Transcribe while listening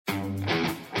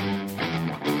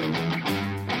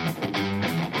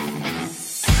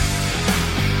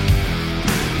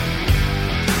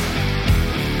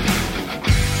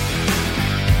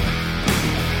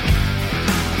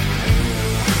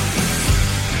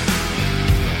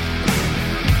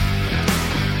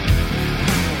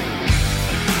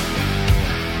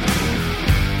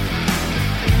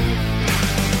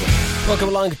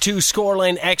Welcome along to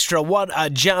Scoreline Extra. What a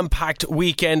jam-packed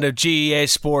weekend of GAA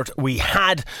sport we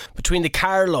had between the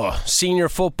Carlow senior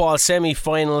football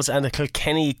semi-finals and the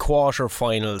Kilkenny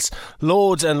quarter-finals.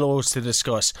 Loads and loads to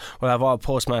discuss. We'll have all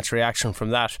post-match reaction from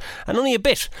that and only a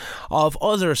bit of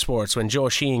other sports when Joe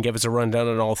Sheehan gave us a rundown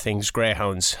on all things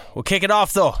Greyhounds. We'll kick it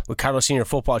off though with Carlow Senior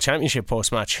Football Championship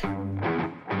post-match.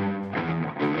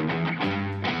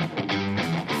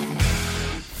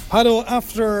 Hello,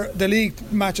 after the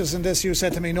league matches in this, you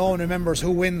said to me no one remembers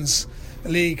who wins the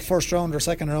league first round or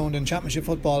second round in championship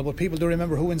football, but people do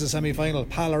remember who wins the semi-final.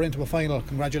 Pal are into a final.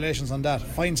 Congratulations on that.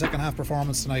 Fine second half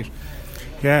performance tonight.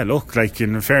 Yeah, look, like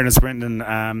in fairness, Brendan,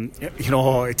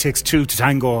 it takes two to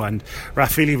tango, and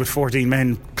Rathvilly with 14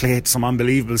 men played some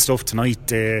unbelievable stuff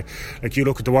tonight. Like you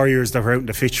look at the Warriors that were out in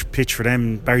the pitch for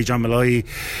them, Barry John Malloy,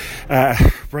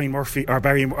 Brendan Murphy,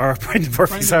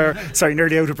 sorry,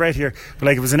 nearly out of breath here. But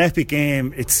like, it was an epic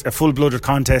game. It's a full-blooded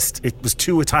contest. It was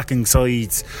two attacking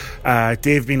sides.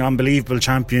 They've been unbelievable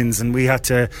champions, and we had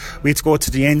to go to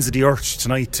the ends of the earth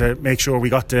tonight to make sure we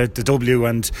got the W.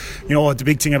 And the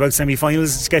big thing about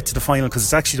semi-finals is to get to the final, because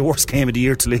it's actually the worst game of the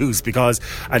year to lose, because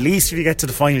at least if you get to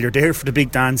the final, you're there for the big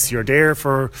dance, you're there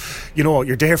for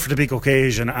the big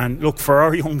occasion. And look, for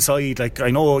our young side, like I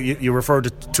know you referred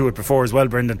to it before as well,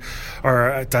 Brendan,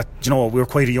 or that we were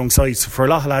quite a young side. So for a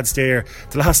lot of lads there,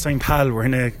 the last time Pal were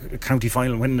in a county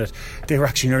final winning it, they were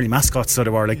actually nearly mascots. So they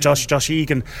were like Josh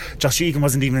Egan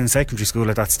wasn't even in secondary school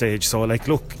at that stage. So like,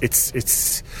 look,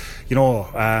 it's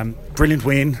brilliant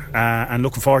win, and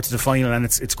looking forward to the final. And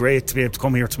it's great to be able to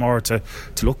come here tomorrow to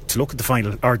look at the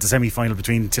final, or the semi-final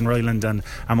between Tinryland and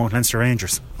Mount Leinster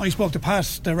Rangers. I spoke to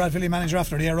Pat, the Rathvilly manager,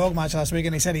 after the Rogue match last week,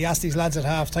 and he said he asked these lads at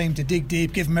half time to dig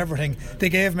deep, give them everything. They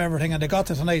gave them everything, and they got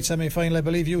to tonight's semi-final. I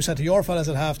believe you said to your fellas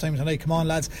at half time tonight, come on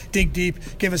lads, dig deep,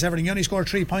 give us everything. You only scored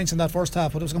 3 points in that first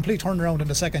half, but it was a complete turnaround in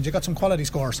the second. You got some quality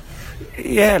scores.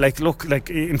 Yeah,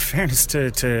 in fairness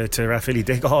to Rathvilly,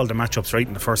 they got all the matchups right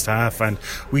in the first half, and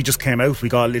we just came out. We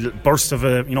got a little burst of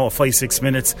 5-6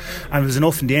 minutes, and it was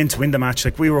enough in the end to win the match.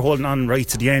 Like, we were holding on right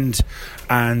to the end,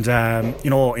 and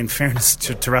in fairness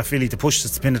to Rathvilly, to push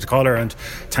the pin at the collar, and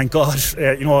thank God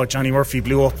Johnny Murphy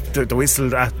blew up the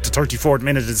whistle at the 34th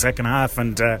minute of the second half.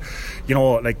 And the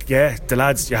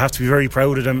lads, you have to be very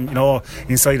proud of them.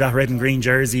 Inside that red and green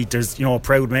jersey, there's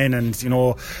proud men, and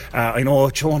I know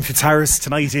Joan Fitzharris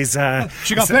tonight is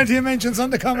she got plenty of mentions on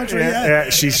the commentary.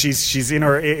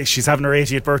 She's having her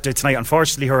 80th birthday tonight.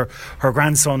 Unfortunately, her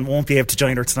grandson won't be able to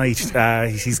join her tonight.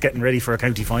 He's getting ready for a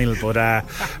county final, but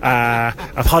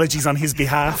apologies on his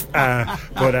behalf.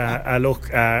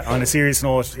 Look, on a serious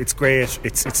note, it's great.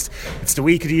 It's the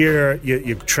week of the year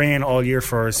you train all year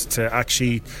for us to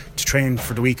train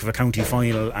for the week of a county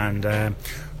final, and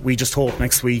we just hope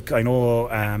next week, I know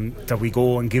that we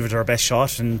go and give it our best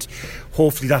shot, and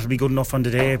hopefully that'll be good enough on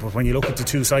the day. But when you look at the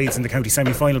two sides in the county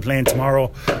semi-final playing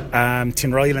tomorrow,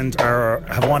 Tinryland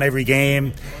have won every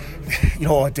game.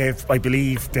 I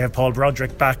believe they have Paul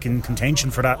Broderick back in contention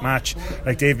for that match.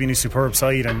 Like, they've been a superb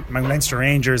side, and Mount Leinster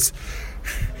Rangers,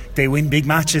 they win big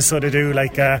matches, so they do.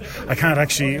 Like, I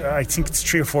think it's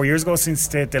 3 or 4 years ago since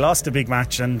they lost a big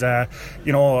match, and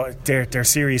they're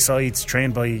serious sides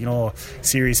trained by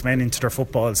serious men into their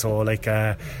football. So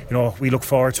we look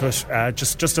forward to it.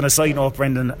 Just on a side note,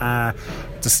 Brendan,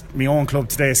 just my own club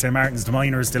today, St Martin's, the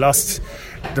Minors, they lost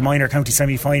the minor county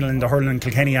semi-final in the hurling in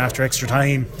Kilkenny after extra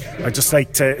time. I'd just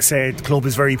like to say the club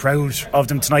is very proud of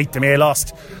them tonight. They may have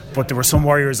lost, but there were some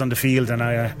Warriors on the field, and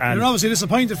you're obviously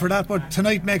disappointed for that, but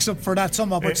tonight makes up for that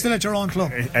somewhat. But still at your own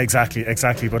club. Exactly.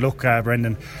 But look,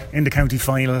 Brendan, in the county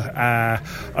final,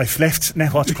 I've left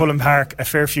Netwatch Cullen Park a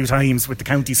fair few times with the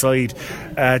county side,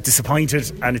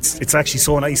 disappointed, and it's actually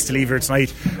so nice to leave here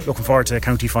tonight. Looking forward to a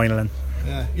county final. And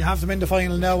yeah, you have them in the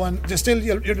final now, and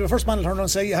you're the first man to turn around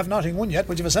and say you have nothing won yet,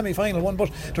 but you have a semi-final one.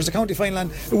 But there's a county final,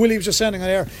 and Willie was just saying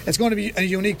there, it's going to be a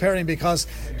unique pairing, because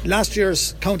last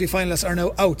year's county finalists are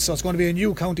now out, so it's going to be a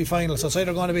new county final. So it's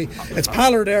either going to be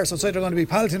Pallor there, so it's either going to be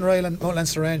Tinryland and Mount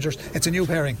Leinster Rangers. It's a new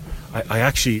pairing. I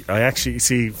actually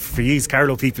see, for you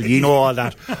Carlow people, you know all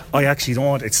that. I actually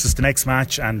don't. It's just the next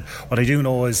match, and what I do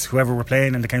know is whoever we're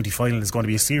playing in the county final is going to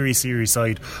be a serious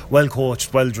side, well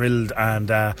coached, well drilled,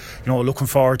 and looking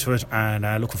forward to it, and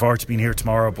looking forward to being here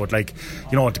tomorrow. But the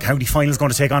county final is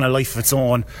going to take on a life of its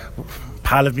own.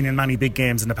 Pal have been in many big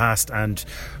games in the past, and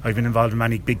I've been involved in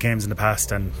many big games in the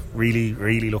past, and really,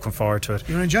 really looking forward to it.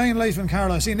 You're enjoying life in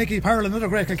Carlow. I see Nicky Parrell, another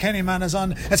great Kilkenny man, is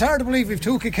on. It's hard to believe we've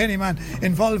two Kilkenny men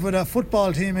involved with a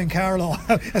football team in Carlow.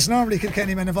 It's normally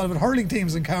Kilkenny men involved with hurling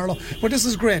teams in Carlow, but this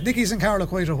is great. Nicky's in Carlow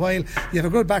quite a while. You have a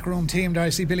good backroom team there.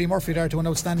 I see Billy Murphy there, to an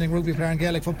outstanding rugby player and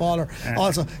Gaelic footballer.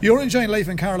 Also, you're enjoying life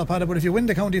in Carlow, Paddy, but if you win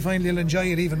the county final, you'll enjoy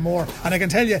it even more. And I can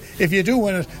tell you, if you do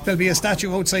win it, there'll be a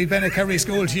statue outside Bennett Kerry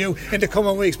School to you in the coming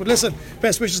weeks. But listen,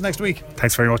 best wishes next week.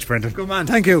 Thanks very much, Brendan. Good man,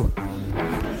 thank you.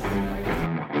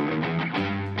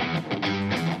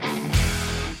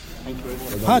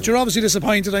 Pat, you're obviously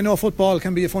disappointed. I know football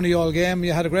can be a funny old game.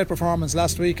 You had a great performance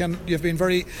last week and you've been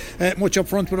very much up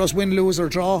front with us, win, lose or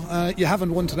draw. You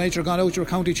haven't won tonight, you're gone out, you're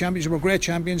county champions, you were great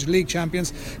champions, league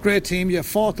champions, great team. You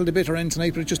fought till the bitter end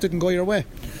tonight, but it just didn't go your way.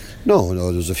 No,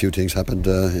 there's a few things happened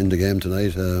in the game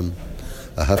tonight.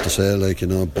 I have to say,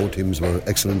 both teams were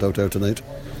excellent out there tonight,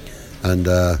 and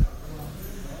there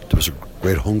was a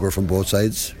great hunger from both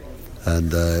sides,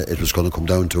 and it was going to come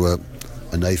down to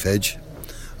a knife edge.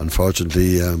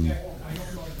 Unfortunately,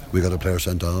 we got a player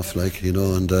sent off,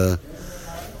 and that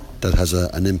has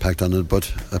an impact on it.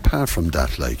 But apart from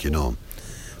that,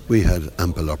 we had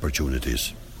ample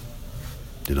opportunities,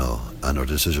 and our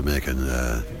decision making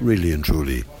really and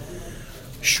truly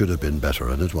should have been better,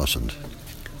 and it wasn't.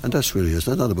 And that's really, it's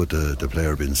not about the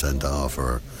player being sent off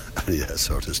or any of that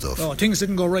sort of stuff. No, things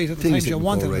didn't go right at the times you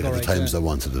wanted them to go right. At the times they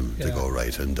wanted them to go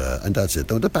right, and that's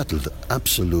it. Now, the battle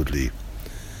absolutely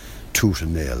tooth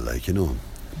and nail,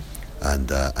 and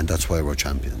that's why we're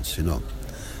champions,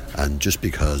 And just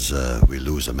because we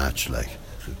lose a match,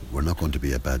 we're not going to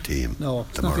be a bad team. No,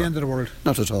 it's tomorrow. Not the end of the world.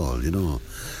 Not at all,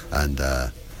 And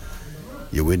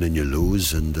you win and you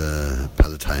lose, and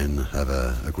Palatine have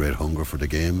a great hunger for the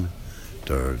game.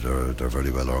 They're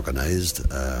very well organised.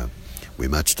 We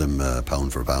matched them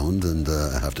pound for pound, and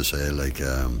I have to say,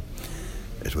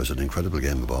 it was an incredible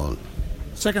game of ball.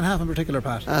 Second half in particular,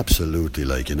 Pat? Absolutely,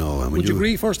 And would you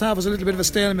agree first half was a little bit of a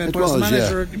stalemate? Whereas the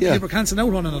manager, people were cancelling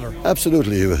out one another.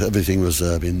 Absolutely, everything was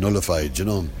being nullified,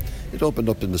 It opened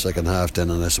up in the second half then,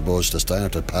 and I suppose the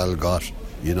start that Pal got,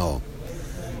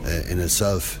 in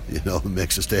itself,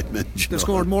 makes a statement. They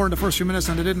scored more in the first few minutes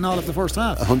than they did in all of the first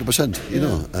half. 100%, you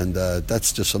know, and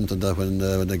that's just something that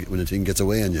when a team gets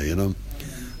away on you,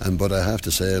 but I have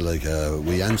to say,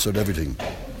 we answered everything,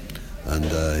 and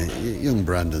young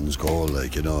Brandon's goal,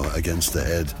 against the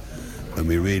head, when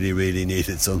we really, really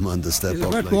needed someone to step up. He's a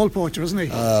great goal poacher, isn't he?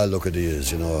 Look at he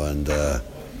is, and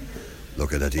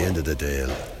look at the end of the day,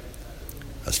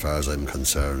 as far as I'm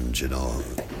concerned,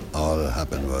 all that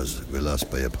happened was we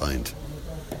lost by a point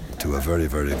to a very,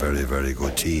 very, very, very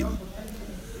good team,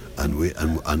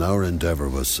 and our endeavour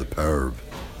was superb,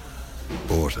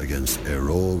 both against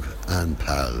Rogue and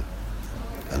Pal,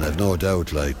 and I've no doubt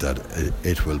that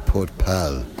it will put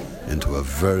Pal into a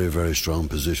very, very strong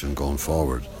position going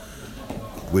forward,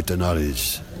 with the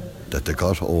knowledge that they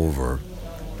got over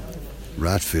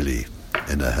Rathvilly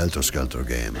in a helter-skelter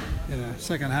game. Yeah,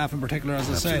 second half in particular, as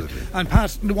Absolutely. I say. And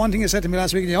Pat, the one thing you said to me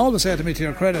last week, and you always said to me, to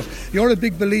your credit, you're a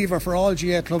big believer for all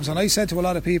GA clubs, and I said to a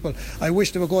lot of people, I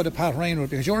wish they would go to Pat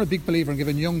Rainwood, because you're a big believer in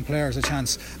giving young players a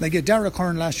chance. Like Derek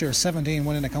Kern last year, 17,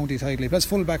 winning a county title. He plays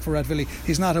full-back for Rathvilly.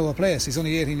 He's not out of place. He's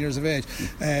only 18 years of age.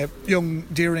 Young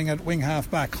Deering at wing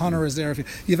half-back. Connor is there.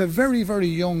 You have a very, very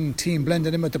young team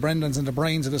blended in with the Brendans and the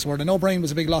Bryans of this world. I know Brian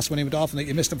was a big loss when he went off and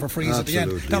you missed him for freeze at the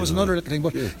end. That was another little thing.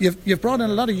 But you've brought in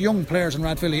a lot of young players in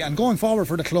Rathvilly, and going forward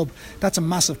for the club, that's a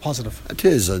massive positive. It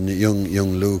is, and young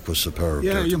Luke was superb.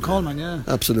 Yeah, young Coleman, yeah.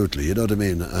 Absolutely, you know what I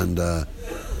mean? And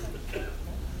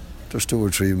there's 2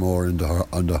 or 3 more on the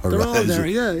horizon. They're all there,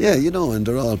 yeah. Yeah, and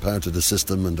they're all part of the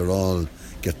system, and they're all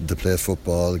getting to play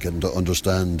football, getting to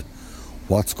understand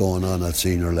what's going on at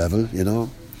senior level,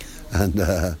 and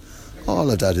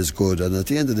all of that is good. And at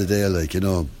the end of the day,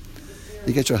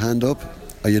 you get your hand up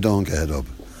or you don't get up.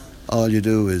 All you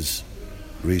do is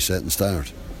reset and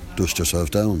start, dust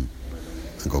yourself down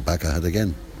and go back ahead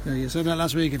again. Yeah, you said that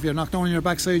last week, if you're knocked down on your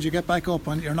backside you get back up,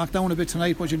 and you're knocked down a bit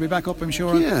tonight but you'll be back up, I'm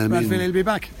sure. Yeah, Rathvilly will be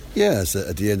back. Yes,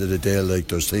 at the end of the day,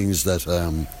 there's things that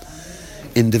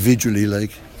individually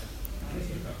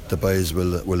the boys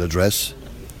will address.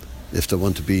 If they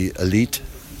want to be elite,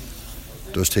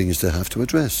 there's things they have to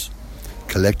address.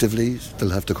 Collectively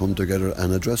they'll have to come together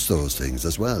and address those things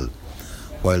as well.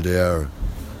 While they are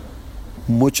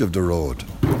much of the road,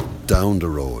 down the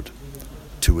road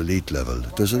to elite level,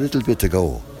 there's a little bit to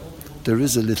go. There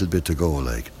is a little bit to go,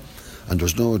 and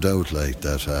there's no doubt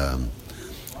that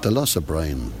the loss of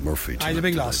Brian Murphy tonight, a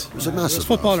big loss. It was a massive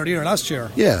footballer loss. of the year last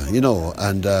year. Yeah,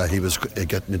 and he was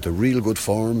getting into real good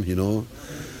form,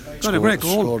 Got a great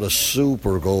goal. Scored a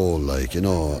super goal, like, you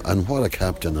know, and what a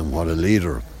captain and what a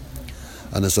leader.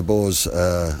 And I suppose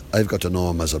I've got to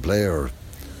know him as a player,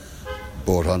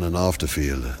 both on and off the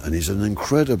field, and he's an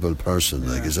incredible person.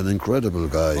 Like, he's an incredible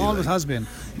guy. Always has been.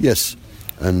 Yes,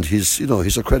 and he's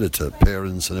a credit to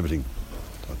parents and everything.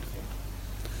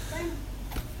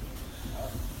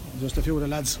 Just a few of the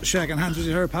lads shaking hands with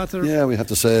you here, Pat. Yeah, we have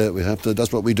to.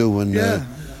 That's what we do when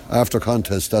after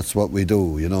contest. That's what we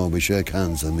do. You know, we shake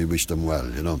hands and we wish them well.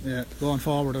 You know. Yeah, going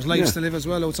forward, there's lives to live as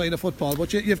well outside of football.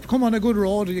 But you've come on a good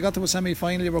road. You got to a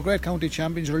semi-final. You were great county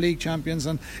champions, you were league champions,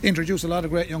 and introduced a lot of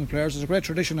great young players. There's a great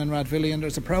tradition in Rathvilly, and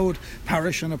there's a proud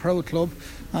parish and a proud club.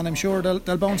 And I'm sure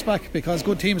they'll bounce back, because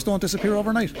good teams don't disappear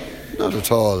overnight. Not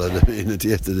at all. And I mean, at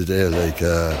the end of the day, like.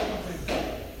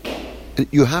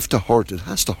 You have to hurt. It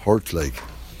has to hurt, like,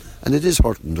 and it is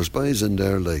hurting. There's boys in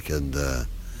there, like, and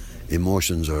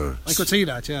emotions are. I could see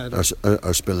that, yeah.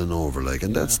 Are spilling over, like,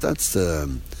 and that's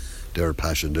their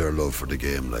passion, their love for the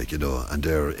game, like, you know, and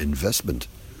their investment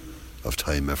of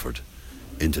time, effort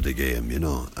into the game, you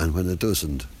know. And when it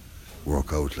doesn't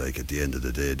work out, like, at the end of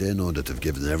the day, they know that they've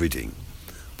given everything,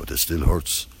 but it still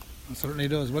hurts. It certainly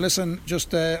does. Well, listen,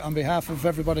 just on behalf of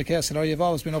everybody, KCLR, you've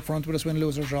always been up front with us, win,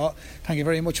 lose or draw. Thank you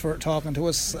very much for talking to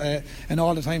us in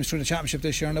all the times through the championship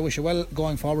this year, and I wish you well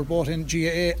going forward, both in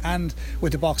GAA and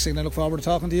with the boxing. I look forward to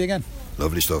talking to you again.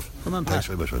 Lovely stuff. Come on, Pat. Thanks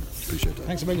very much, man. Appreciate that.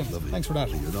 Thanks a million. Lovely. Thanks for that.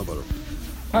 You're no bother.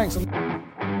 Thanks.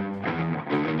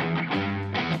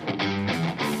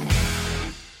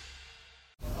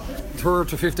 Third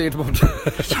to 15th month.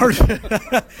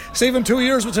 Stephen, 2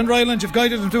 years with St. Ryland, you've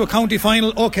guided them to a county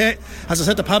final. Okay, as I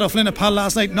said to Pat O'Flynn at Pal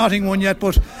last night, nothing won yet,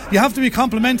 but you have to be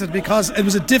complimented, because it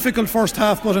was a difficult first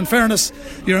half, but in fairness,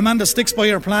 you're a man that sticks by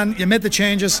your plan. You made the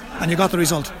changes and you got the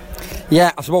result.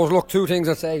 Yeah, I suppose, look, two things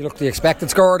I'd say. Look, the expected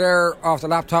score there off the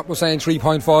laptop was saying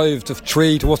 3.5 to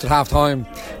 3 to us at half time.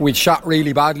 We'd shot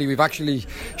really badly. We've actually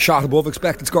shot above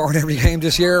expected score in every game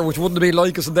this year, which wouldn't have been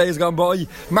like us in days gone by.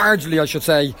 Marginally, I should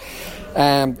say.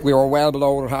 We were well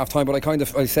below at half time, but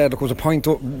I said, look, it was a point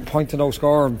to no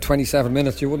score in 27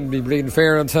 minutes. You wouldn't be breathing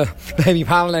fear into maybe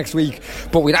Pal next week.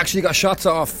 But we'd actually got shots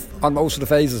off on most of the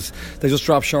phases. They just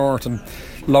dropped short and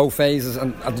low phases.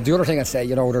 And the other thing I'd say,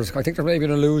 you know, I think there's maybe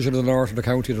an illusion in the north of the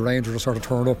county, the Rangers will sort of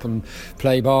turn up and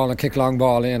play ball and kick long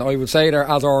ball in. I would say they're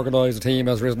as organised a team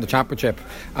as risen the championship,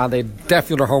 and they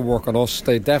definitely did their homework on us.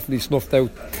 They definitely snuffed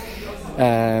out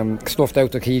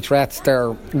the key threats.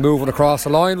 They're moving across the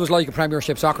line. Was like a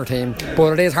Premiership soccer team,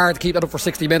 but it is hard to keep that up for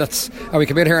 60 minutes. And we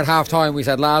came in here at half time, we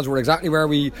said, lads, we're exactly where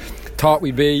we thought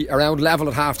we'd be, around level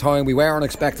at half time. We were an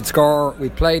expected score. We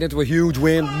played into a huge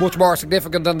win, much more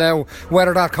significant than now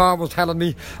Weather.com was telling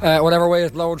me, whatever way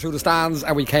it's blowing through the stands.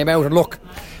 And we came out, and look,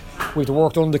 we've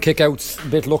worked on the kick-outs, a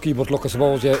bit lucky, but look, I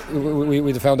suppose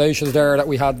we the foundations there that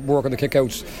we had working the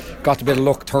kick-outs, got a bit of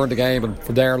luck, turned the game, and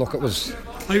from there, look, it was.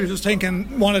 I was just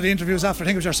thinking, one of the interviews after, I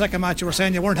think it was your second match, you were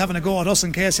saying you weren't having a go at us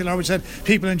in KCLR, which said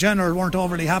people in general weren't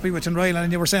overly happy with St. Ryland,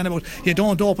 and you were saying about you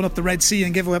don't open up the Red Sea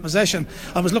and give away possession.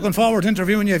 I was looking forward to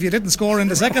interviewing you if you didn't score in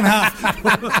the second half,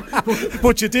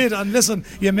 but you did. And listen,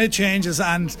 you made changes,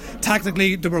 and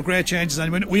tactically there were great changes,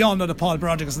 and we all know that Paul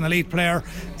Broderick is an elite player.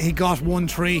 He got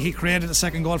 1-3, he created a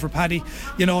second goal for Paddy.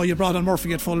 You know, you brought on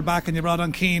Murphy at full back and you brought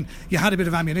on Keane. You had a bit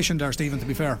of ammunition there, Stephen, to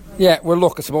be fair. Yeah, well,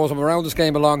 look, I suppose I'm around this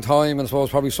game a long time, and I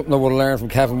suppose probably something I would have learned from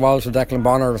Kevin Walsh and Declan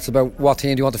Bonner. It's about what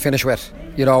team do you want to finish with.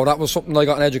 You know, that was something I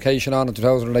got an education on in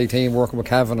 2018, working with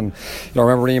Kevin. And you know, I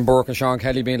remember Ian Burke and Sean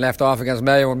Kelly being left off against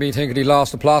Mayo, and me thinking he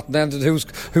lost the plot, and then who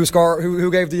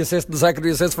gave the assist, the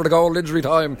secondary assist for the goal, injury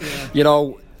time. Yeah. You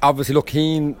know, obviously, look,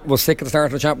 Keane was sick at the start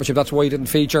of the championship, that's why he didn't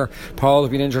feature. Paul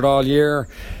has been injured all year.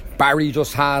 Barry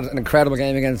just had an incredible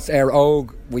game against Éire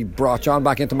Óg. We brought John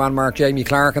back into man mark Jamie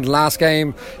Clark in the last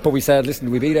game, but we said, listen,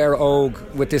 we beat Éire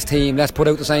Óg with this team, let's put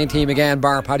out the same team again,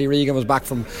 bar Paddy Regan was back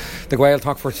from the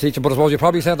Gaeltacht for teaching. But I suppose you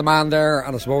probably said the man there,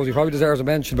 and I suppose he probably deserves a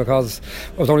mention, because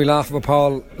I was only laughing with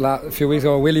Paul a few weeks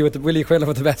ago, Willie Quillen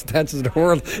with the best intentions in the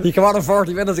world. He came on in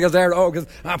 40 minutes against Éire Óg,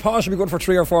 because Paul should be good for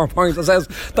 3 or 4 points. I says,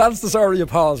 that's the story of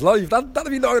Paul's life.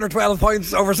 That'd be 9 or 12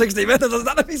 points over 60 minutes.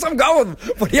 That'd be some going.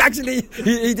 But he actually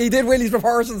he did Willie's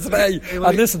proportions today.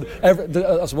 And listen,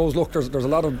 I suppose, look, there's a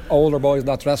lot of older boys in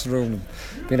that dressing room,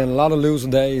 been in a lot of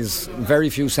losing days, very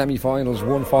few semi-finals,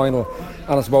 one final,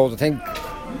 and I suppose I think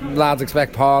lads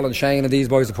expect Paul and Shane and these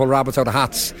boys to pull rabbits out of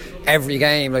hats every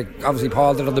game. Like, obviously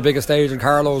Paul did it on the biggest stage in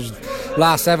Carlo's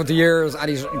last 70 years,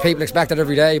 and people expect it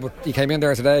every day, but he came in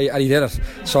there today and he did it.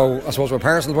 So I suppose from a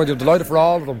personal point of view, delighted for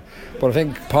all of them, but I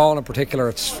think Paul in particular,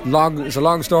 it's a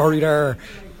long story there.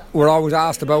 We're always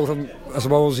asked about him. I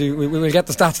suppose we will get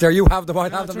the stats there. You have them, I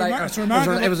have them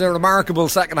later. It was a remarkable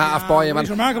second half by him. He's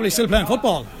remarkably still playing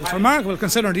football. It's remarkable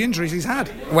considering the injuries he's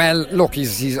had. Well, look,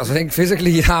 he's I think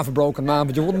physically he's half a broken man,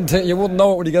 but you wouldn't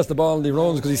know it when he gets the ball and he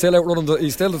runs, because he's still outrunning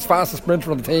he's still the fastest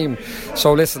sprinter on the team.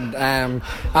 So listen,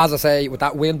 as I say, with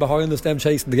that wind behind us, them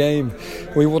chasing the game,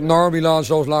 we wouldn't normally launch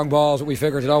those long balls, but we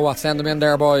figured, you know what, send them in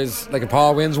there, boys. Like, if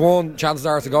Paul wins one, chances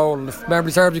are to goal. And if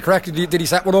memory serves me correctly, did he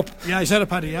set one up? Yeah, he set it,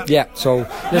 Paddy. Yeah. So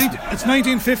it's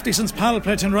 1950 since Pal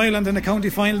played Tinryland in the county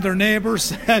final. Their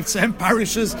neighbours, same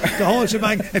parishes, the whole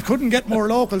shebang. It couldn't get more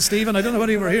local, Stephen. I don't know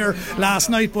whether you were here last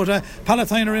night, but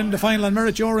Palatine are in the final on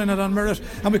merit, you're in it on merit,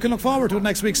 and we can look forward to it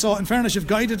next week. So in fairness, you've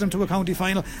guided them to a county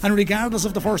final, and regardless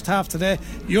of the first half today,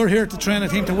 you're here to train a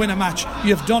team to win a match.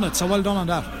 You've done it, so well done on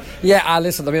that. Yeah,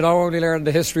 listen, I mean, I only learned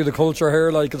the history of the culture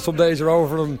here, like, and some days you're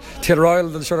over in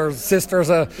Tinryland and sure there's sisters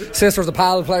of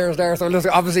Pal players there, so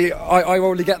listen, obviously I'm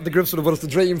only getting the grips with it, but it's the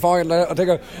dream final. I think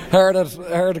I heard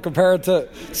it compared to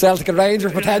Celtic and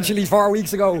Rangers potentially 4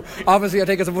 weeks ago. Obviously I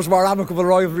think it's a much more amicable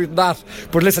rivalry than that,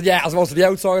 but listen, yeah, as opposed to the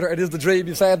outsider, it is the dream.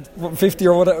 You said 50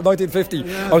 or whatever, 1950.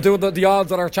 Yeah. I was doing the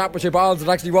odds on our championship odds. It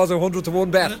actually was 100 to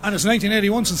 1 bet, and it's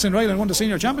 1981 since Tinryland won the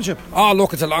senior championship. Oh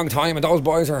look, it's a long time, and those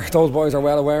boys are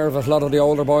well aware of it. A lot of the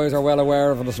older boys are well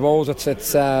aware of it. I suppose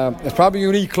it's probably a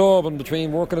unique club, and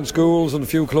between working in schools and a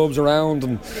few clubs around,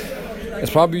 and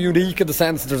it's probably unique in the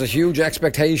sense that there's a huge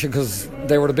expectation, because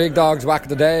they were the big dogs back in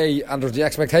the day, and there's the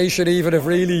expectation, even if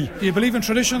really... Do you believe in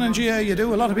tradition in GA? You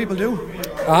do? A lot of people do.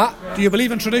 Do you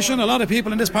believe in tradition? A lot of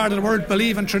people in this part of the world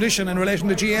believe in tradition in relation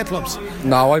to GA clubs.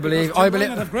 No, I believe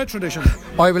have great tradition.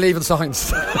 I believe in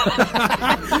science.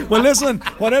 Well, listen,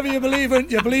 whatever you believe in,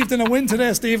 you believed in a win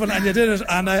today, Stephen, and you did it.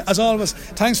 And as always,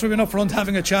 thanks for being up front,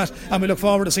 having a chat, and we look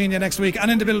forward to seeing you next week and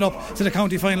in the build up to the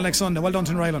county final next Sunday. Well done,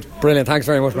 Tinryland. Brilliant, thanks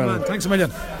very much, man. Thanks a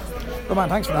million. Good man,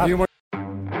 thanks for that.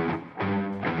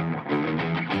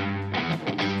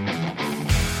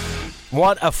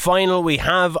 What a final we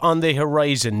have on the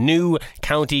horizon. New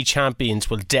county champions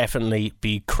will definitely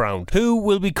be crowned. Who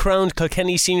will be crowned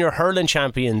Kilkenny Senior Hurling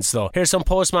champions though? Here's some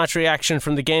post-match reaction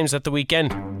from the games at the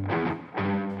weekend.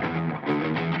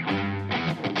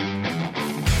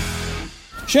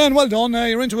 Shane, well done.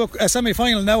 You're into a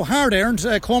semi-final now, hard earned.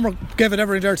 Cormac gave it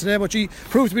everything there today, but she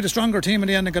proved to be the stronger team in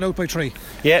the end and got out by 3.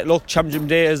 Yeah, look, championship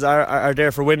days are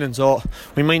there for winning, so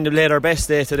we might have laid our best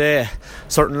day today.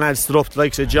 Certain lads stood up, the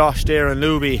likes of Josh there and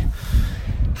Luby.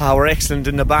 Were excellent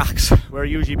in the backs, where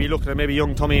usually be looking at maybe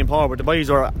young Tommy and Paul, but the boys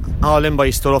were all in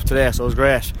boys stood up today, so it was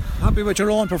great. Happy with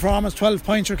your own performance, 12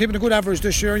 points, you're keeping a good average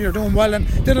this year, you're doing well, and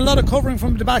did a lot of covering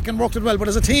from the back and worked it well, but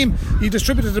as a team you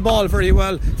distributed the ball very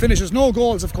well. Finishes, no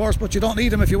goals of course, but you don't need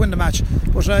them if you win the match,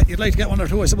 but you'd like to get 1 or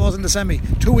 2 I suppose in the semi.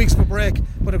 2 weeks for break,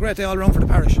 but a great day all round for the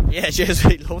parish. Yeah, cheers,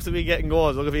 we'd love to be getting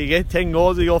goals. Look, if you get 10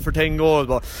 goals you go for 10 goals,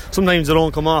 but sometimes they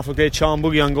don't come off. Look, they had Sean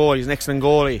Boogie on goal, he's an excellent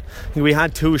goalie. I think we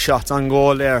had 2 shots on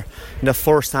goal there in the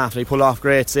first half, they pull off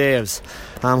great saves.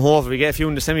 Hopefully we get a few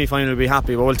in the semi-final, we'll be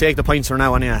happy, but we'll take the points for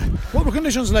now anyway. What were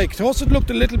conditions like? To us it looked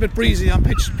a little bit breezy on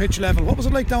pitch level. What was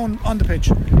it like down on the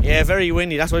pitch? Yeah, very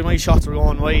windy, that's why my shots were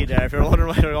going wide there. If you're wondering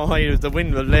why they're going wide, it was the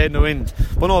wind, was laying the wind.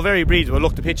 But no, very breezy, but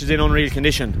look, the pitch is in unreal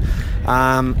condition.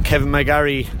 Kevin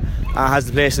McGarry has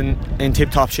the place in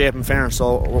tip-top shape and fairness,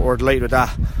 so we're delighted with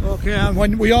that. Okay, and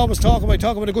when we always talk about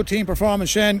a good team performance,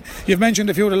 Shane, you've mentioned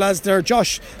a few of the lads there.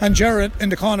 Josh and Jared in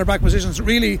the cornerback positions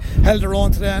really held their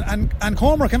own today, and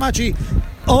Cormac Camachi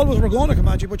always were going to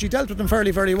Camachi, but she dealt with them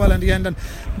fairly very well in the end, and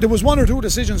there was 1 or 2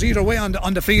 decisions either way on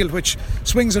the field, which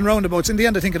swings and roundabouts. In the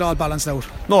end I think it all balanced out.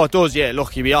 No, it does, yeah.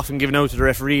 Look, you'll be often giving out to the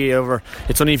referee over,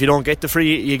 it's only if you don't get the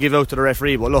free you give out to the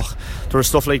referee, but look, there's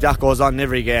stuff like that goes on in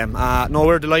every game. No,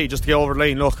 we're delighted just to get over the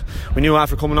line. Look, we knew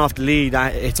after coming off the league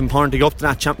that it's important to get up to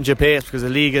that championship pace, because the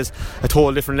league is a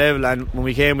total different level, and when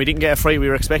we came we didn't get a fright. We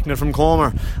were expecting it from Comer,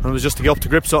 and it was just to get up to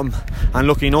grip something, and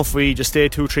lucky enough we just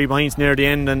stayed 2-3 behind near the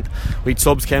end, and we'd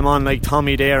subs came on like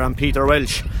Tommy there and Peter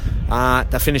Welsh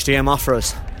that finished the game off for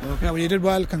us. Okay, well you did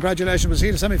well, congratulations. We'll see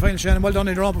you the semi-final, Shane, and well done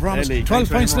in your own performance. 12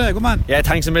 points today, good man. Yeah,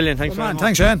 thanks a million. Thanks good man,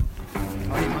 thanks Shane.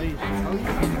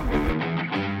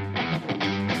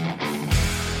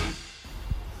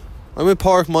 I'm with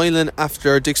Pádraig Moylan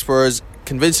after Dick Spur's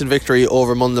convincing victory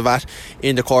over Mullavat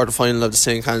in the quarter final of the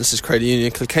St. Canice's Credit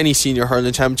Union Kilkenny Senior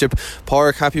Hurling Championship.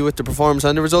 Pádraig, happy with the performance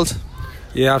and the result?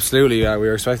 Yeah, absolutely. We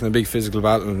were expecting a big physical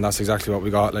battle, and that's exactly what we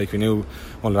got. Like, we knew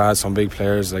Mullavat had some big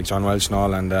players like John Welsh and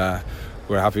all, and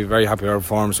we were very happy with our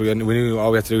performance. We knew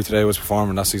all we had to do today was perform,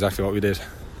 and that's exactly what we did.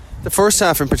 The first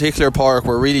half in particular, Pádraig,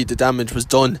 where really the damage was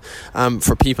done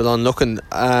for people on looking.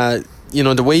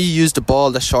 The way you used the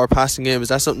ball, the short passing game, is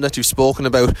that something that you've spoken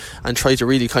about and tried to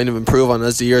really kind of improve on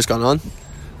as the year's gone on?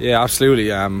 Yeah,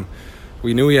 absolutely.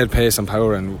 We knew he had pace and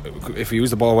power, and if we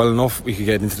used the ball well enough, we could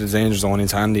get into the danger zone,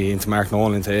 into Andy, into Mark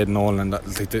Nolan, into Aidan Nolan, and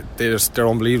they're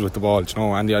unbelievable with the ball. You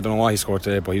know, Andy, I don't know why he scored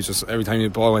today, but he's just, every time the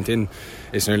ball went in,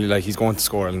 it's nearly like he's going to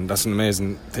score, and that's an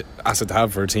amazing asset to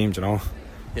have for a team. You know.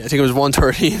 Yeah, I think it was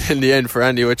 113 in the end for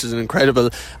Andy, which is an incredible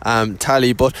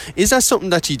tally. But is that something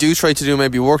that you do try to do,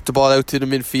 maybe work the ball out to the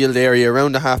midfield area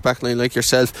around the half-back line like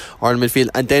yourself, or in the midfield,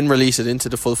 and then release it into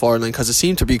the full forward line? Because it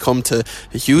seemed to become to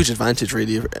a huge advantage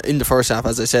really in the first half,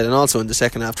 as I said, and also in the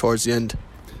second half towards the end.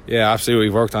 Yeah, absolutely.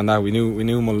 We worked on that. We knew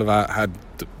Mullava had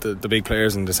the big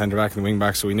players in the centre back and the wing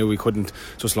back, so we knew we couldn't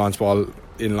just launch ball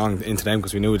in long into them,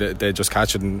 because we knew that they'd just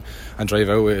catch it and drive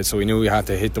out with it. So we knew we had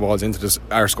to hit the balls into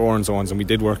our scoring zones, and we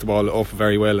did work the ball up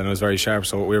very well, and it was very sharp.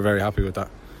 So we were very happy with that.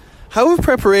 How have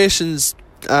preparations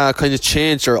kind of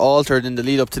changed or altered in the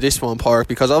lead up to this one, Park?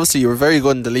 Because obviously you were very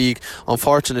good in the league,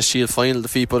 unfortunate Shield final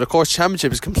defeat, but of course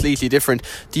Championship is completely different.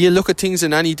 Do you look at things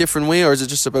in any different way, or is it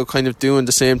just about kind of doing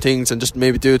the same things and just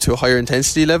maybe do it to a higher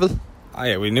intensity level?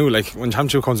 Yeah, we knew, like, when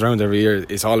Championship comes around every year,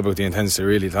 it's all about the intensity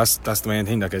really. That's the main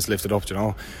thing that gets lifted up, you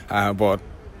know. But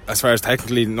as far as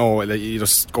technically, no, like, you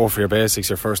just go for your basics,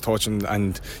 your first touch,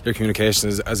 and your communication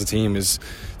as a team is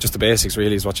just the basics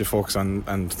really, is what you focus on,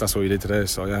 and that's what we did today.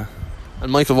 So yeah.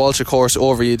 And Michael Walsh, of course,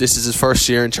 over you, this is his first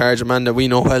year in charge, a man that we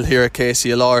know well here at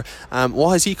KCLR. What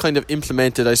has he kind of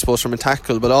implemented, I suppose, from a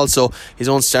tactical, but also his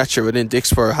own stature within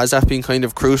Dicksboro? Has that been kind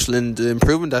of crucial in the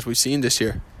improvement that we've seen this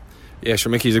year? Yeah,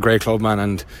 sure, Mickey's a great club man,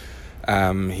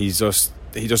 and he just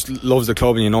loves the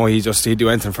club, and you know, he'd do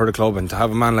anything for the club, and to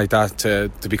have a man like that to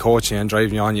be coaching and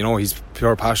driving you on, you know, he's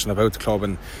pure passion about the club,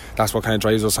 and that's what kind of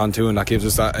drives us on too, and that gives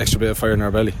us that extra bit of fire in our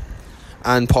belly.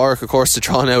 And Park, of course, to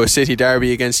draw now a City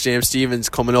derby against James Stephens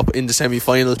coming up in the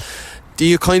semi-final. Do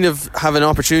you kind of have an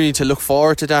opportunity to look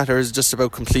forward to that, or is it just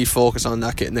about complete focus on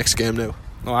that next game now?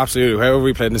 No, absolutely. However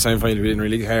we played in the semi-final, we didn't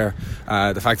really care.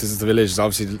 The fact is, it's the Village.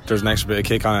 Obviously, there's an extra bit of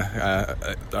kick on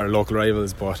it, our local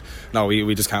rivals, but no,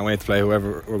 we just can't wait to play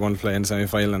whoever we're going to play in the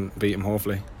semi-final and beat them,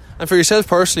 hopefully. And for yourself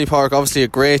personally, Park, obviously a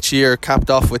great year,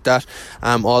 capped off with that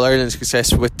All-Ireland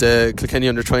success with the Kilkenny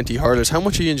Under-20 hurlers. How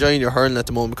much are you enjoying your hurling at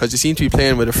the moment? Because you seem to be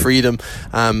playing with a freedom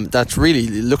that really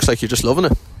looks like you're just loving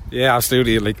it. Yeah,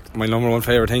 absolutely. Like, my number one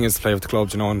favourite thing is to play with the club,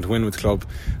 you know, and to win with the club.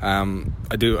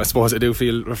 I suppose I do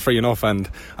feel free enough, and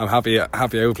I'm happy out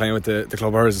playing with the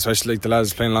club hurlers, especially like the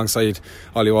lads playing alongside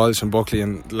Ollie Walsh and Buckley,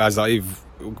 and the lads that I've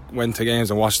went to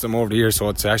games and watched them over the years, so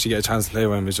to actually get a chance to play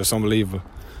with them is just unbelievable.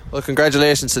 Well,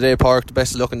 congratulations today, Park. The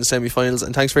best of luck in the semi-finals,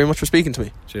 and thanks very much for speaking to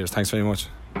me. Cheers, thanks very much.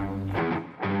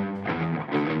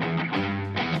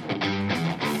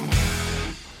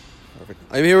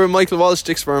 I'm here with Michael Walsh,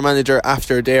 Dicksboro manager,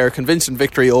 after their convincing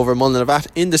victory over Mullinavat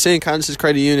in the St. Canice's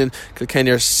Credit Union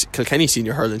Kilkenny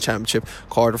Senior Hurling Championship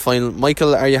quarter final.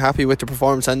 Michael, are you happy with the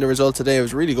performance and the result today? It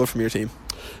was really good from your team.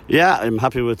 Yeah, I'm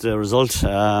happy with the result.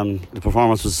 The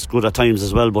performance was good at times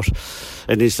as well, but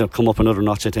it needs to come up another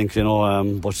notch, I think, you know.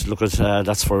 But look at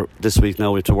that's for this week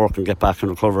now. We have to work and get back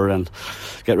and recover and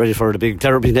get ready for the big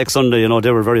derby next Sunday. You know,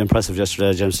 they were very impressive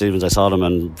yesterday, James Stephens. I saw them,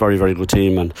 and very, very good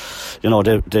team, and you know,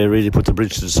 they really put the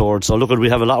bridge to the sword. So look, we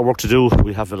have a lot of work to do.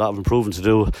 We have a lot of improvement to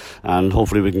do, and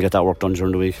hopefully we can get that work done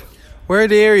during the week. Where are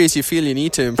the areas you feel you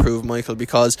need to improve, Michael?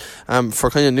 Because for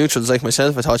kind of neutrals like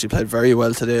myself, I thought you played very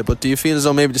well today. But do you feel as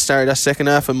though maybe the start of that second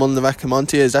half when Mullinavat came on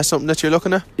to you, is that something that you're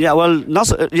looking at? Yeah, well,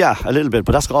 a little bit,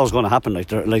 but that's always going to happen.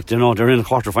 They're in the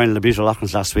quarter final. They beat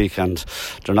O'Loughlin's last week, and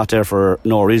they're not there for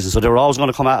no reason. So they were always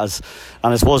going to come at us.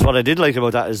 And I suppose what I did like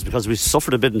about that is because we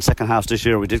suffered a bit in the second half this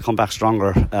year, we did come back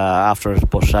stronger after it.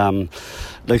 But I'm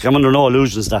under no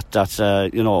illusions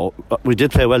that you know, we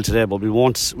did play well today, but we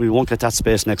won't get that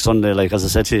space next Sunday. Like as I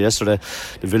said to you yesterday,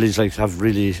 the Village have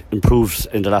really improved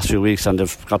in the last few weeks, and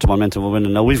they've got the momentum of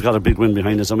winning. Now we've got a big win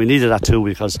behind us, and we needed that too,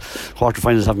 because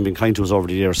quarterfinals haven't been kind to us over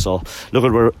the years. So look,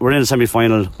 we're in the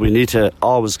semi-final. We need to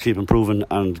always keep improving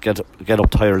and get up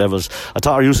to higher levels. I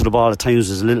thought our use of the ball at times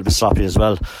was a little bit sloppy as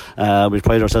well. We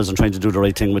pride ourselves on trying to do the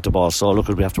right thing with the ball. So look,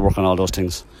 we have to work on all those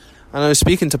things. And I was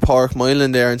speaking to Pádraig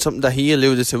Moylan there, and something that he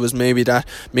alluded to was maybe that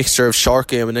mixture of short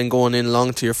game and then going in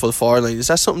long to your full forward line. Is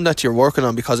that something that you're working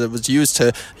on? Because it was used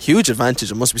to huge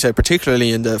advantage, it must be said, particularly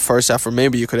in the first half, or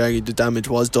maybe you could argue the damage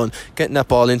was done getting that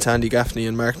ball into Andy Gaffney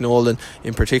and Mark Nolan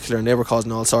in particular, and they were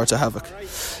causing all sorts of havoc.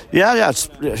 Yeah, it's,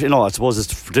 you know, I suppose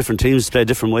it's for different teams play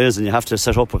different ways, and you have to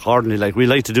set up accordingly. Like, we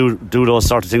like to do those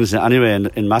sort of things anyway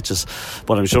in matches,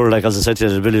 but I'm sure, like as I said to you,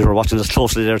 the Village were watching us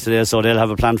closely there today, so they'll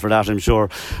have a plan for that, I'm sure.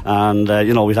 And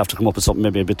you know, we'll have to come up with something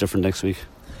maybe a bit different next week.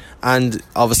 and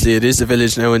obviously it is the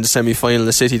Village now in the semi-final,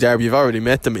 the City derby. You've already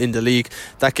met them in the league.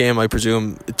 That game, I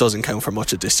presume, it doesn't count for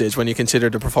much at this stage when you consider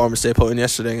the performance they put in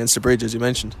yesterday against the Bridge, as you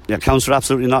mentioned. Yeah, counts for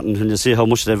absolutely nothing when you see how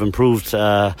much they've improved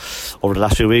over the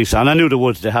last few weeks, and I knew they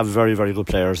would. They have very, very good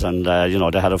players, and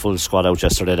they had a full squad out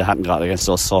yesterday. They hadn't got against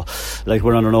us, so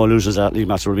we're under no illusions that league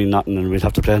match will be nothing, and we'll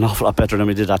have to play an awful lot better than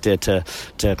we did that day to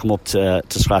come up to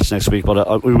scratch next week.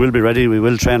 But we will be ready. We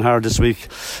will train hard this week,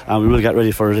 and we will get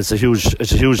ready for it. It's a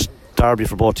huge derby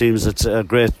for both teams. It's a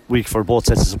great week for both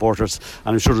sets of supporters,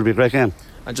 and I'm sure it'll be a great game.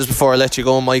 And just before I let you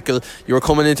go, Michael, you were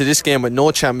coming into this game with no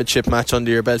championship match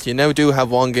under your belt. You now do have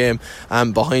one game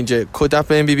behind you. Could that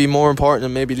maybe be more important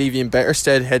and maybe leave you in better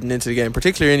stead heading into the game,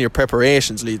 particularly in your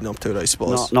preparations leading up to it, I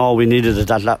suppose? No, we needed it.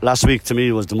 That last week to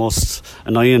me was the most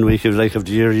annoying week of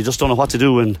the year. You just don't know what to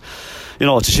do, and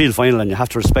it's a Shield final and you have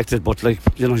to respect it, but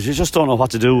you just don't know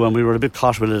what to do, and we were a bit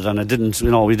caught with it, and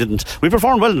we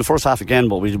performed well in the first half again,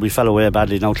 but we fell away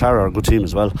badly. Now Clara are a good team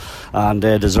as well, and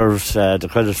they deserved the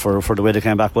credit for the way they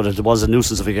came back, but it was a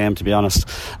nuisance of a game, to be honest.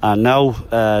 And now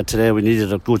today we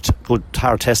needed a good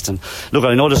hard test, and look,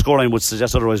 I know the scoreline would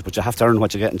suggest otherwise, but you have to earn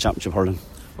what you get in Championship hurling.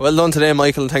 Well done today,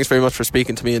 Michael, and thanks very much for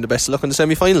speaking to me, and the best of luck in the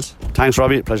semi-finals. Thanks,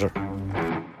 Robbie, pleasure.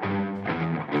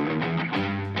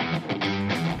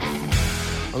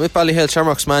 I'm with Ballyhale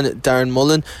Shamrocks man Darren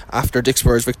Mullen after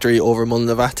Dicksbur's victory over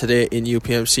Mullinavat today in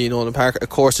UPMC Nolan Park. Of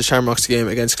course, the Shamrocks game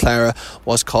against Clara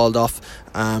was called off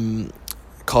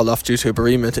due to a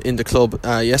bereavement in the club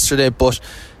yesterday. But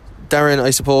Darren, I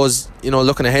suppose,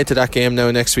 looking ahead to that game now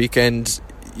next weekend,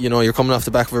 you're coming off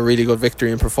the back of a really good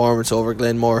victory and performance over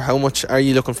Glenmore. How much are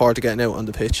you looking forward to getting out on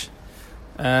the pitch?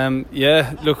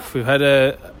 Look, we've had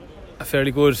a fairly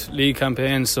good league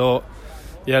campaign, so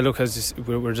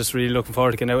we're just really looking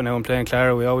forward to getting out now and playing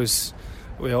Clara. We always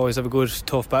have a good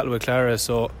tough battle with Clara,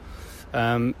 so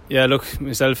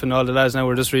myself and all the lads now,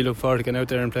 we're just really looking forward to getting out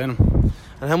there and playing them.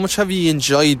 And how much have you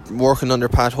enjoyed working under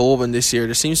Pat Hoban this year?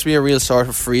 There seems to be a real sort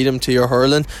of freedom to your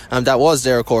hurling, and that was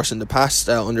there of course in the past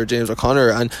under James O'Connor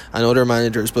and other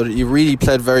managers, but you really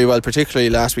played very well,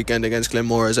 particularly last weekend against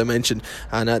Glenmore, as I mentioned,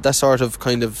 and that sort of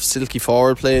kind of silky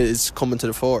forward play is coming to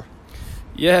the fore.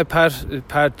 Yeah,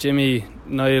 Pat, Jimmy,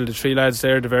 Niall, the three lads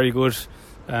there, they're very good.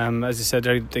 As you said,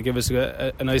 they give us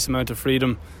a nice amount of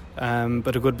freedom,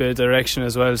 but a good bit of direction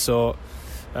as well. So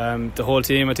the whole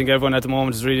team, I think everyone at the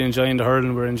moment is really enjoying the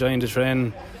hurling. We're enjoying the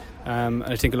training.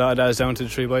 I think a lot of that is down to the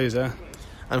three boys. Yeah.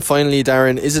 And finally,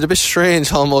 Darren, is it a bit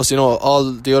strange almost,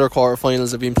 all the other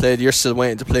quarter-finals have been played, you're still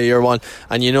waiting to play your one,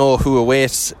 and you know who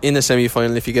awaits in the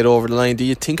semi-final if you get over the line? Do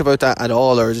you think about that at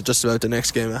all, or is it just about the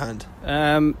next game at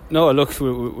hand? No, look,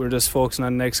 we're just focusing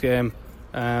on the next game.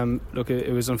 Look,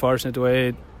 it was unfortunate the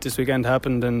way this weekend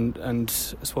happened, and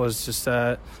I suppose just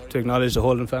to acknowledge the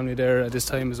Holden family there at this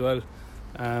time as well,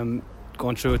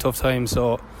 going through a tough time.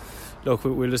 So look,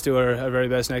 we'll just do our very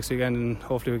best next weekend, and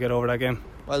hopefully we get over that game.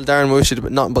 Well, Darren, we wish you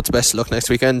nothing but the best of luck next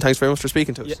weekend. Thanks very much for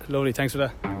speaking to us. Yeah, lovely, thanks for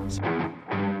that.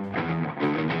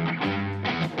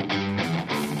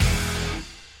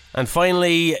 And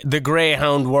finally, the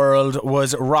Greyhound world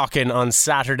was rocking on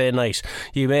Saturday night.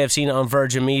 You may have seen it on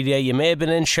Virgin Media, you may have been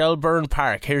in Shelburne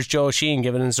Park. Here's Joe Sheehan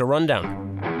giving us a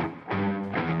rundown.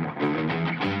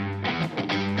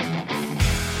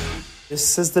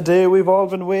 This is the day we've all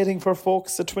been waiting for,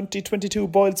 folks. The 2022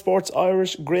 Boyle Sports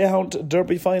Irish Greyhound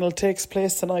Derby final takes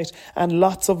place tonight, and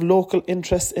lots of local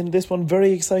interest in this one.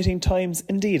 Very exciting times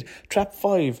indeed. Trap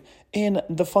 5 in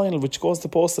the final, which goes to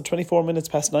post at 24 minutes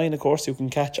past 9. Of course, you can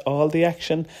catch all the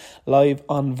action live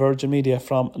on Virgin Media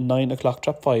from 9 o'clock.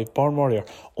 Trap 5, Born Warrior,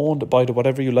 owned by the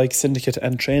Whatever You Like syndicate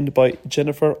and trained by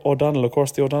Jennifer O'Donnell. Of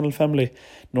course, the O'Donnell family,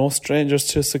 no strangers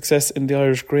to success in the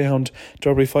Irish Greyhound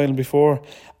Derby final before,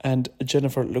 and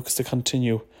Jennifer looks to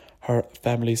continue her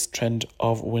family's trend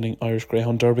of winning Irish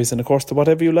Greyhound Derbies. And of course, the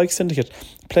Whatever You Like syndicate,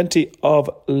 plenty of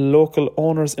local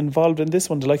owners involved in this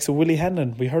one, the likes of Willie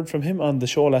Hannon. We heard from him on the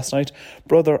show last night,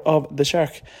 brother of the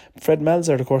Shark. Fred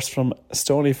Malzard, of course, from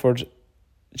Stonyford.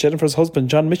 Jennifer's husband,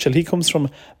 John Mitchell, he comes from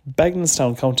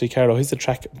Bagnallstown, County Carlow. He's the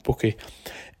track bookie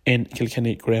in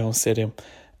Kilkenny Greyhound Stadium.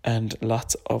 And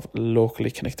lots of locally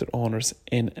connected owners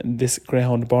in this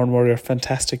Greyhound Born Warrior.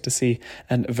 Fantastic to see,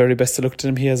 and very best to look to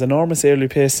him. He has enormous early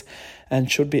pace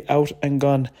and should be out and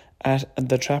gone at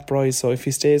the Trap Rise. So if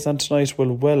he stays on tonight,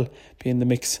 will well be in the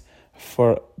mix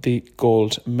for the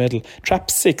gold medal.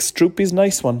 Trap 6, Droopy's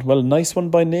Nice One. Well, nice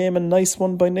one by name and nice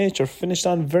one by nature. Finished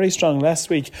on very strong last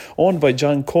week. Owned by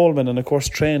John Coleman and of course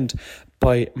trained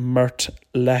by Mert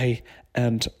Leahy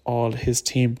and all his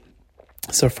team.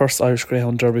 It's our first Irish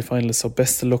Greyhound Derby finalist, so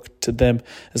best to look to them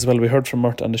as well. We heard from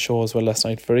Mert on the show as well last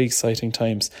night. Very exciting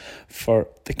times for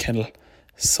the kennel.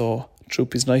 So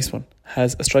Troopy's nice one,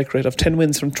 has a strike rate of 10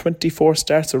 wins from 24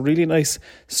 starts, a really nice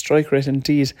strike rate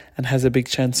indeed, and has a big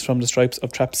chance from the stripes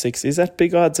of trap 6. He's at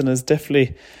big odds and is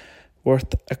definitely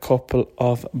worth a couple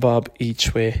of bob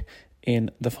each way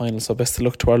in the final. So best of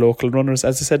luck to our local runners.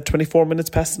 As I said, 24 minutes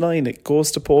past 9, it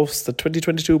goes to post the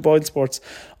 2022 Boyle Sports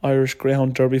Irish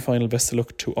Greyhound Derby final. Best of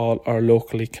luck to all our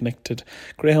locally connected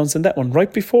greyhounds in that one.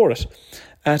 Right before it,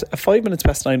 at 5 minutes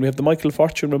past 9, we have the Michael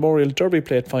Fortune Memorial Derby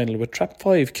Plate final with Trap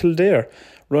 5 Kildare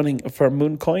running for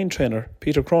Mooncoin trainer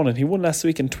Peter Cronin. He won last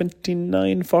week in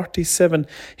 29.47.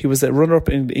 He was a runner-up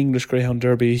in the English Greyhound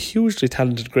Derby, a hugely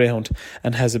talented greyhound,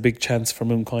 and has a big chance for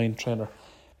Mooncoin trainer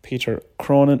Peter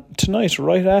Cronin. Tonight,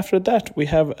 right after that, we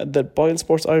have the Boyle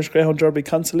Sports Irish Greyhound Derby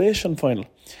Consolation Final,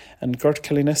 and Gert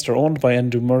Kelly-Nestor, owned by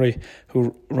Andrew Murray,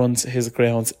 who runs his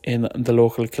greyhounds in the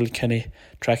local Kilkenny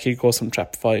track. He goes from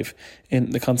trap 5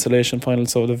 in the Consolation Final,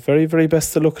 so the very, very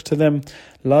best of luck to them.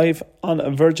 Live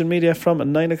on Virgin Media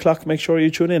from 9 o'clock. Make sure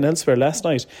you tune in. Elsewhere, last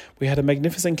night we had a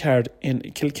magnificent card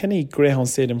in Kilkenny Greyhound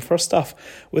Stadium. First off,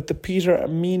 with the Peter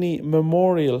Meany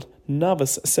Memorial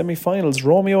Novice semi-finals,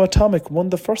 Romeo Atomic won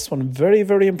the first one very,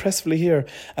 very impressively here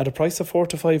at a price of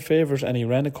 4-5 favourite, and he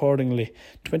ran accordingly.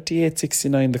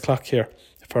 28.69 the clock here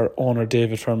for owner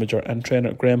David Fermager and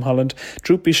trainer Graham Holland.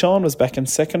 Droopy Sean was back in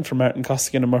second for Martin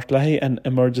Costigan and Mert Lahey and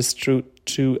emerges through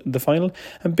to the final,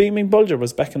 and Beaming Bulger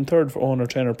was back in third for owner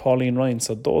trainer Pauline Ryan.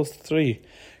 So those three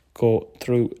go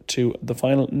through to the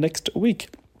final next week.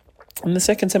 In the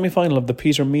second semi-final of the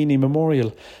Peter Meany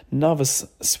Memorial Novice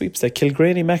Sweepstake,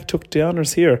 Kilgraney Mac took the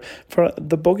honours here for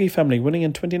the Buggy family, winning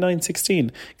in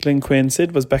 29.16. Glenn Quain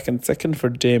Sid was back in second for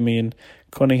Damien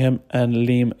Cunningham and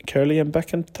Liam Curley, and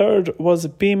back in third was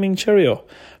Beaming Cheerio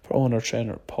for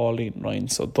owner-trainer Pauline Ryan.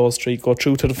 So those three go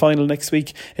through to the final next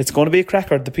week. It's going to be a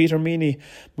cracker, the Peter Meany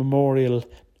Memorial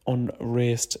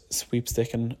Unraced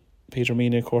Sweepstake, and Peter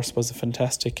Meany, of course, was a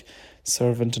fantastic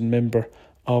servant and member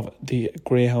of the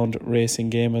Greyhound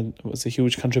racing game and was a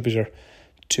huge contributor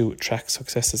to track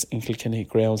successes in Kilkenny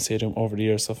Greyhound Stadium over the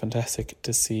years. So fantastic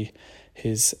to see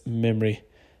his memory,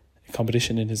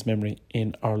 competition in his memory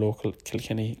in our local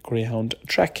Kilkenny Greyhound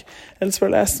track. Elsewhere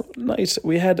last night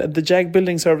we had the Jag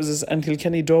Building Services and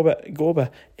Kilkenny Goba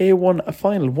A1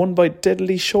 final won by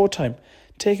Deadly Showtime,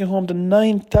 taking home the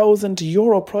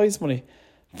 €9,000 prize money.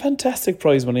 Fantastic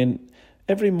prize money, and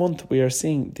every month we are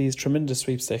seeing these tremendous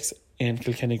sweepstakes in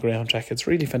Kilkenny Greyhound track. It's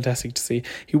really fantastic to see.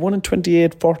 He won in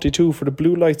 28.42 for the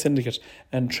Blue Light Syndicate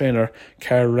and trainer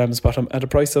Carl Ramsbottom at a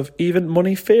price of even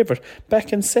money favourite.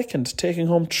 Back in second, taking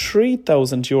home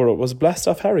 €3,000 was Blast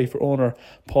Off Harry for owner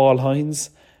Paul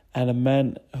Hines, and a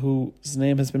man whose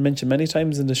name has been mentioned many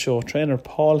times in the show, trainer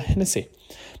Paul Hennessy.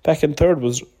 Back in third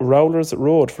was Rowler's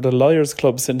Road for the Liars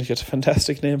Club Syndicate.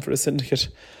 Fantastic name for a syndicate.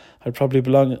 I'd probably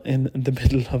belong in the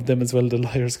middle of them as well, the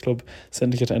Liars Club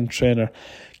Syndicate and trainer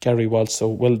Gary Walsh. So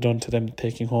well done to them,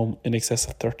 taking home in excess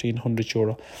of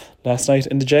 €1,300. Last night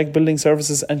in the Jag Building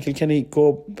Services and Kilkenny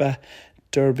Goba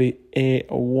Derby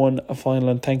A1 final,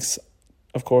 and thanks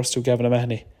of course to Gavin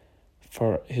O'Mahony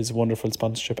for his wonderful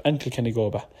sponsorship, and Kilkenny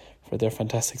Goba for their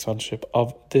fantastic sponsorship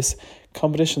of this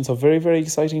competition. So very, very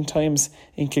exciting times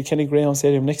in Kilkenny Greyhound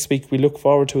Stadium. Next week we look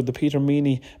forward to the Peter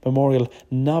Meany Memorial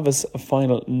Novice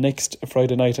final next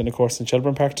Friday night, and of course in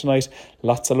Shelbourne Park tonight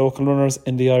lots of local runners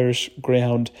in the Irish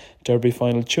Greyhound Derby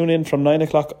final. Tune in from 9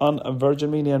 o'clock on Virgin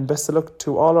Media, and best of luck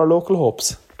to all our local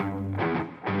hopes.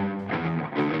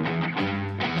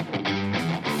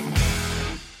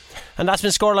 And that's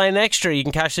been Scoreline Extra. You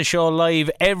can catch the show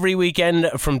live every weekend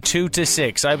from 2 to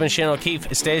 6. I've been Shane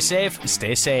O'Keefe. Stay safe,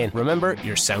 stay sane. Remember,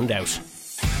 you're sound out.